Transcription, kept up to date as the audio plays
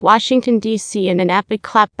Washington, D.C. in an epic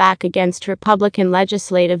clapback against Republican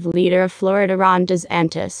legislative leader of Florida Ron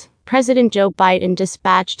DeSantis, President Joe Biden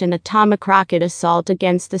dispatched an atomic rocket assault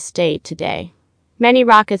against the state today. Many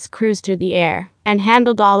rockets cruised through the air and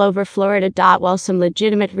handled all over Florida. While some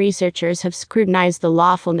legitimate researchers have scrutinized the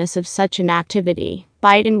lawfulness of such an activity,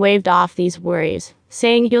 Biden waved off these worries,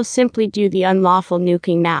 saying he'll simply do the unlawful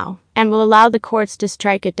nuking now and will allow the courts to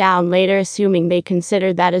strike it down later, assuming they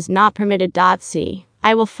consider that is not permitted. See,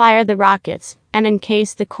 I will fire the rockets, and in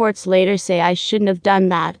case the courts later say I shouldn't have done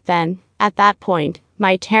that, then, at that point,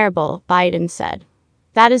 my terrible, Biden said.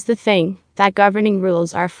 That is the thing that governing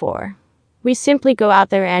rules are for. We simply go out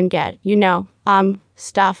there and get,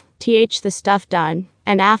 stuff, the stuff done,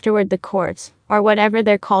 and afterward the courts, or whatever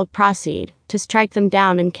they're called, proceed to strike them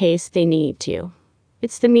down in case they need to.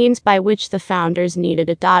 It's the means by which the founders needed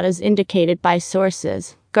it. As indicated by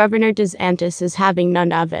sources, Governor DeSantis is having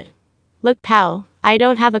none of it. Look, pal, I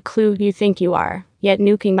don't have a clue who you think you are, yet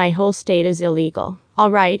nuking my whole state is illegal.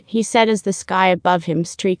 All right, he said as the sky above him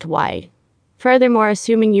streaked white. Furthermore,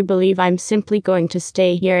 assuming you believe I'm simply going to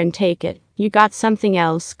stay here and take it, you got something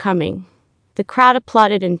else coming. The crowd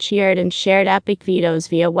applauded and cheered and shared epic vetoes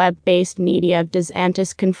via web-based media of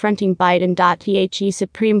DeSantis confronting Biden. The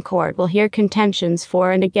Supreme Court will hear contentions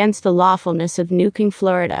for and against the lawfulness of nuking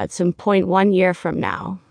Florida at some point 1 year from now.